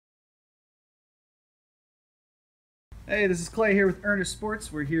Hey, this is Clay here with Ernest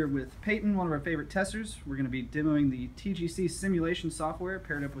Sports. We're here with Peyton, one of our favorite testers. We're going to be demoing the TGC simulation software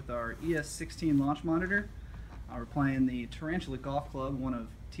paired up with our ES16 launch monitor. We're playing the Tarantula Golf Club, one of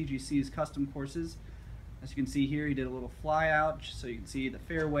TGC's custom courses. As you can see here, he did a little fly out so you can see the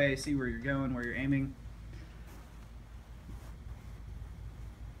fairway, see where you're going, where you're aiming.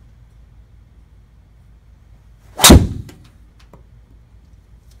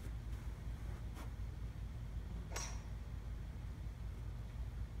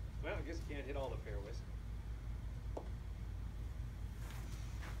 Well, I guess you can't hit all the fairways.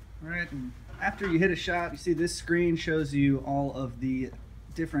 Alright, and after you hit a shot, you see this screen shows you all of the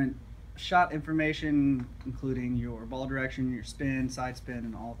different shot information, including your ball direction, your spin, side spin,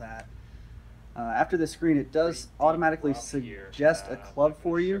 and all that. After this screen, it does automatically suggest a club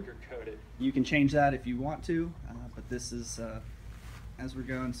for you. You can change that if you want to, but this is as we're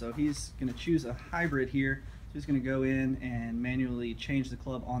going. So he's going to choose a hybrid here. So he's going to go in and manually change the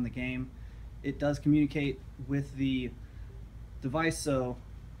club on the game. It does communicate with the device, so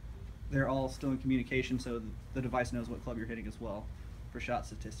they're all still in communication, so the device knows what club you're hitting as well for shot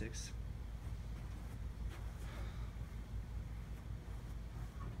statistics.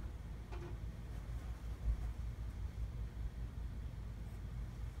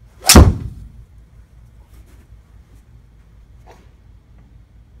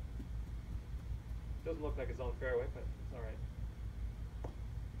 Doesn't look like it's on fairway, but it's all right.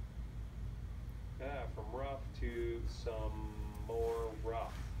 From rough to some more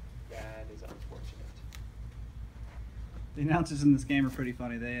rough. That is unfortunate. The announcers in this game are pretty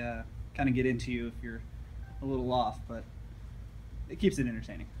funny. They kind of get into you if you're a little off, but it keeps it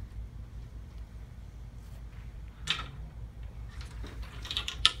entertaining.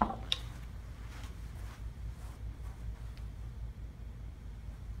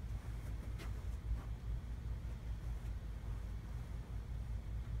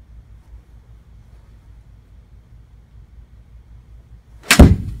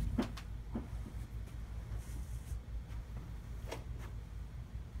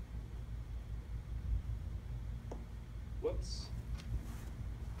 Whoops.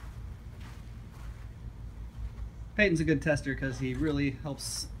 Peyton's a good tester because he really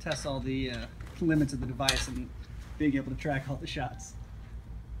helps test all the limits of the device and being able to track all the shots.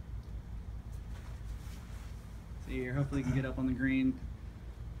 See here, hopefully you can get up on the green.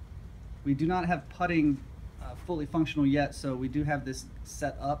 We do not have putting fully functional yet, so we do have this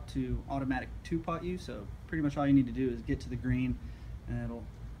set up to automatic two-putt you, so pretty much all you need to do is get to the green and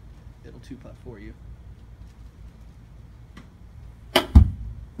it'll two-putt for you.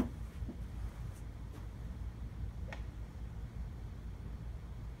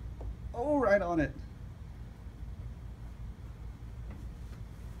 Oh, right on it.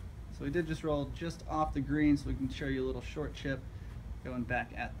 So we did just roll just off the green, so we can show you a little short chip going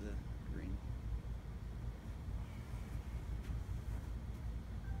back at the green.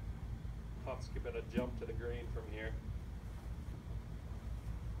 Putt's giving a jump to the green from here.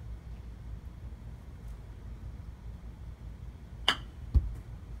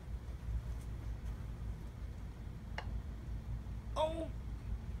 Oh!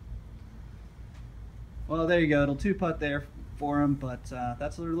 Well, there you go. It'll two-putt there for him, but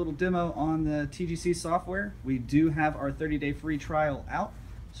that's our little demo on the TGC software. We do have our 30-day free trial out,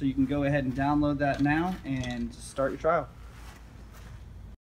 so you can go ahead and download that now and start your trial.